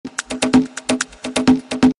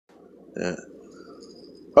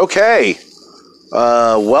Okay.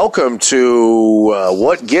 Welcome to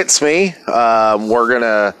What Gets Me. We're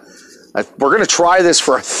gonna try this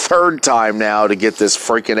for a third time now to get this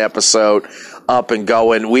freaking episode up and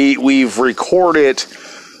going. We've recorded 2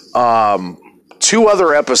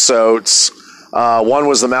 other episodes. One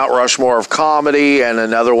was the Mount Rushmore of comedy, and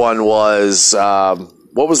another one was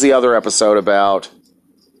what was the other episode about?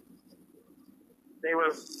 They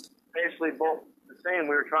were basically both the same.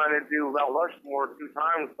 We were trying to do Mount Rushmore 2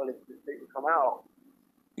 times, but it just didn't come out.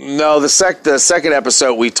 No, the second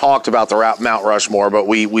episode we talked about the Mount Rushmore, but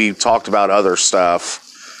we talked about other stuff.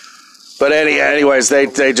 But anyways,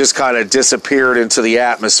 they just kind of disappeared into the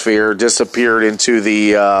atmosphere, disappeared into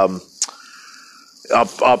the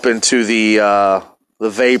up into the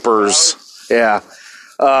vapors. Yeah.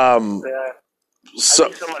 I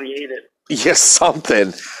think somebody ate it. Yes,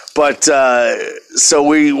 something. But so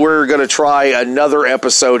we're going to try another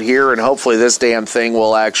episode here, and hopefully this damn thing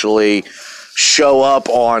will actually show up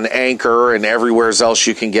on Anchor and everywhere else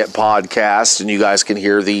you can get podcasts, and you guys can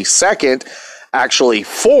hear the second, actually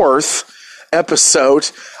 4th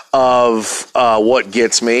episode of What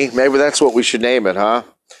Gets Me. Maybe that's what we should name it, huh?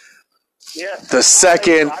 Yeah. The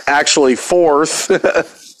second, actually 4th. I got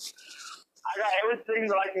everything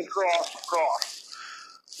that I can cross.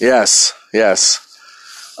 Yes.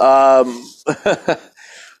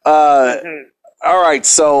 All right,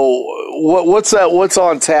 so what's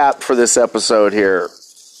on tap for this episode here?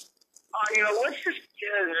 Let's just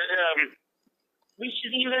we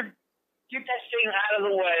should either get that thing out of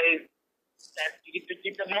the way,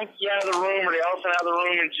 get the monkey out of the room or the elephant out of the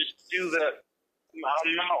room, and just do the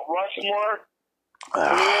Mount Rushmore.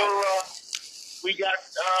 Or we got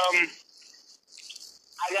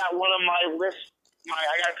I got one of my lists.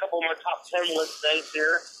 I got a couple of my top 10 list things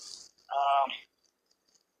here.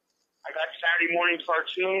 I got Saturday morning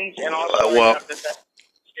cartoons, and also I got the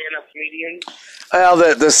stand-up comedians. Well,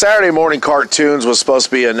 the Saturday morning cartoons was supposed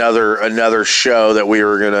to be another show that we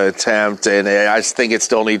were going to attempt, and I think it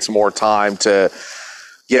still needs more time to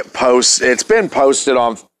get posted. It's been posted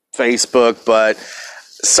on Facebook, but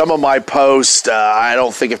some of my posts, I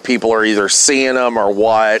don't think if people are either seeing them or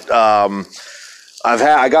what.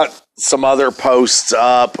 I got some other posts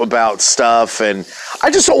up about stuff, and I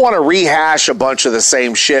just don't want to rehash a bunch of the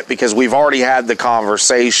same shit because we've already had the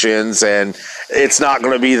conversations, and it's not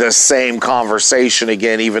going to be the same conversation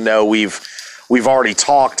again, even though we've already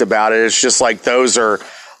talked about it. It's just like those are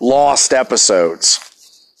lost episodes.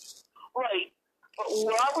 Right. But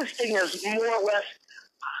what I was thinking is more or less,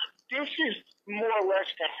 this is more or less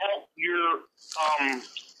to help your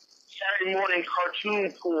Saturday morning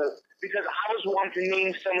cartoon pool. Because I was wanting to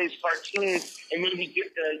name some of these cartoons and maybe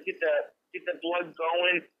get the blood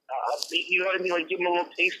going. You know what I mean? Like give them a little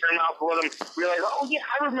taste in their mouth and let them realize, oh yeah,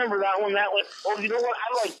 I remember that one. Oh, you know what?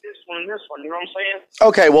 I like this one and this one. You know what I'm saying?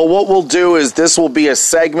 Okay. Well, what we'll do is this will be a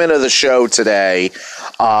segment of the show today,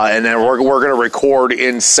 and then we're going to record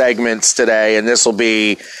in segments today, and this will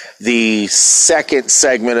be the second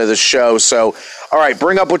segment of the show. So, all right,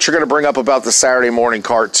 bring up what you're going to bring up about the Saturday morning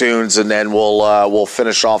cartoons, and then we'll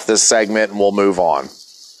finish off this segment and we'll move on.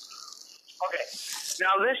 Okay.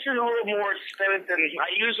 Now this is a little more extended than I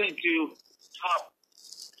usually do. Top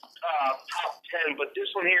 10, but this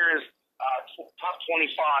one here is top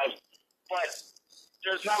 25. But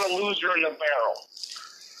there's not a loser in the barrel.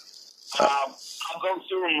 I'll go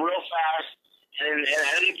through them real fast, and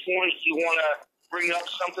at any point you want to bring up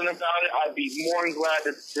something about it, I'd be more than glad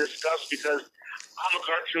to discuss because I'm a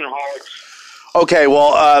cartoonaholic. Okay,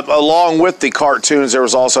 well, along with the cartoons, there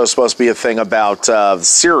was also supposed to be a thing about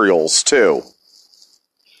cereals, too.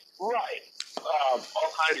 Right. All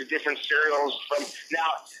kinds of different cereals.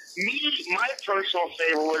 My personal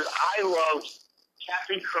favorite was I loved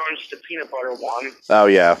Captain Crunch, the peanut butter one. Oh,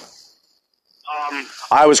 yeah.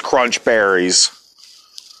 I was Crunch Berries.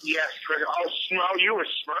 Yes. Oh, you were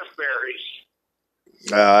Smurf Berries.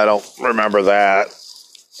 I don't remember that.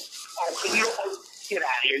 Oh, get out of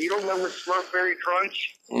here. You don't remember Smurf Berry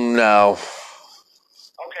Crunch? No.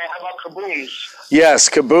 Okay, how about Kabooms? Yes,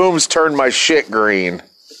 Kabooms turned my shit green.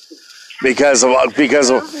 Because of all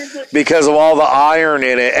the iron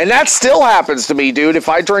in it. And that still happens to me, dude. If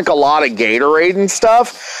I drink a lot of Gatorade and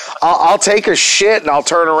stuff, I'll take a shit and I'll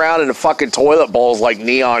turn around and the fucking toilet bowl's like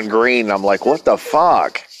neon green. And I'm like, what the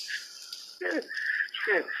fuck?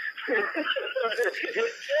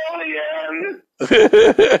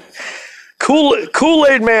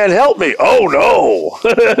 Kool-Aid man, help me. Oh no.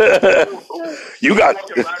 You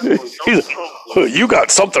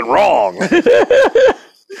got something wrong.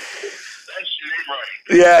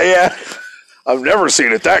 Yeah. I've never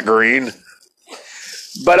seen it that green.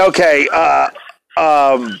 But okay.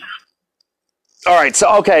 All right.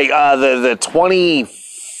 So okay. The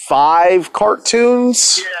 25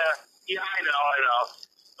 cartoons. Yeah, I know.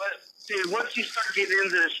 But dude, once you start getting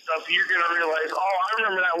into this stuff, you're gonna realize, oh, I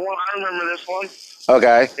remember that one. I remember this one.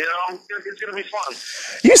 Okay. You know, it's gonna be fun.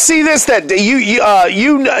 You see this that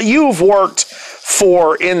you've worked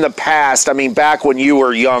for in the past. I mean, back when you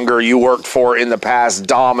were younger, you worked for in the past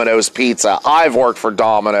Domino's Pizza. I've worked for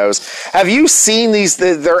Domino's. Have you seen these?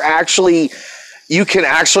 They're actually. You can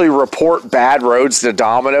actually report bad roads to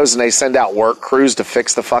Domino's, and they send out work crews to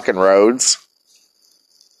fix the fucking roads.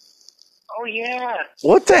 Oh, yeah.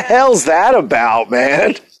 What the hell's that about,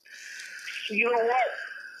 man? You know what?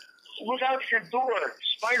 Look out your door.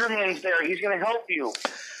 Spider-Man's there. He's going to help you.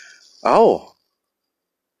 Oh.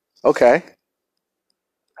 Okay.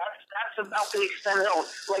 That's about the extent of it.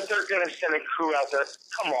 Like, they're going to send a crew out there.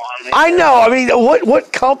 Come on, man. I know. I mean,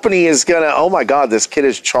 what company is going to... Oh, my God, this kid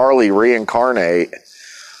is Charlie reincarnate.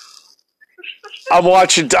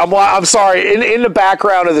 I'm sorry. In the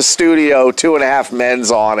background of the studio, 2.5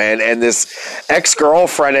 Men's on it, and this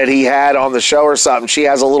ex-girlfriend that he had on the show or something, she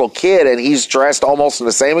has a little kid, and he's dressed almost in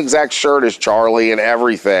the same exact shirt as Charlie and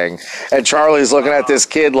everything. And Charlie's looking at this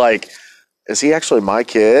kid like, is he actually my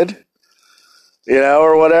kid? You know,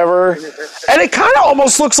 or whatever. And it kind of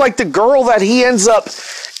almost looks like the girl that he ends up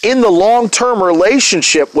in the long-term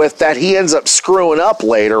relationship with that he ends up screwing up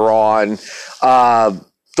later on.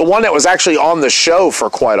 The one that was actually on the show for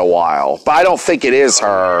quite a while. But I don't think it is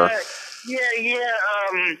her. Yeah.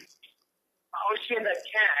 Oh, she had that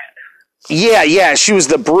cat. Yeah. She was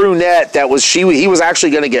the brunette that was... He was actually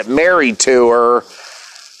going to get married to her.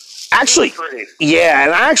 Actually, yeah,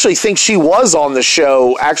 and I actually think she was on the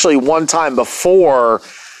show actually one time before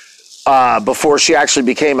she actually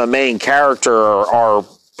became a main character or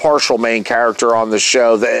partial main character on the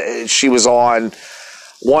show. That she was on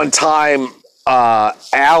one time.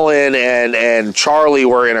 Alan and Charlie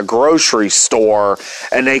were in a grocery store,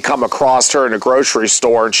 and they come across her in a grocery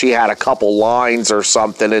store, and she had a couple lines or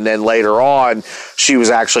something, and then later on, she was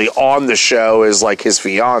actually on the show as like his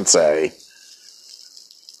fiance.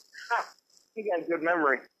 You got a good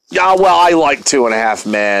memory. Yeah, well, I like 2.5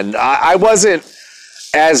 Men. I wasn't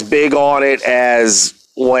as big on it as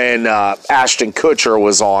when Ashton Kutcher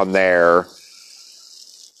was on there,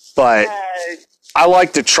 but I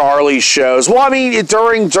like the Charlie shows. Well, I mean,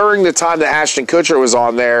 during the time that Ashton Kutcher was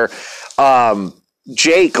on there,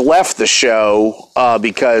 Jake left the show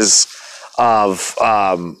because of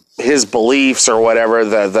his beliefs or whatever.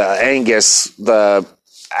 The Angus, the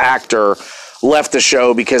actor, left the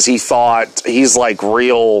show because he thought he's like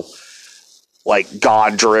real, like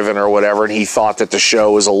God driven or whatever, and he thought that the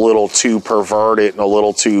show was a little too perverted and a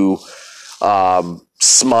little too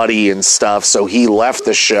smutty and stuff. So he left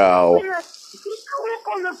the show.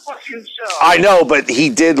 I know, but he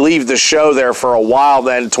did leave the show there for a while.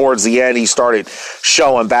 Then towards the end, he started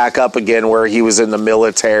showing back up again where he was in the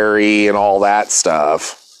military and all that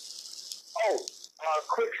stuff. Oh,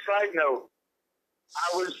 quick side note.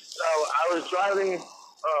 I was driving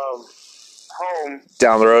home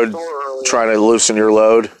down the road, trying to loosen your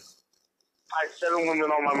load. I had 7 women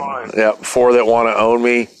on my mind. Yep, 4 that want to own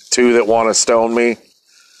me, 2 that want to stone me.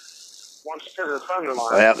 One she's a friend of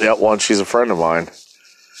mine. Yep, one she's a friend of mine.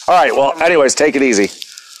 All right, well, anyways, take it easy.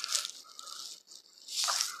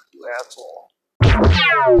 You asshole.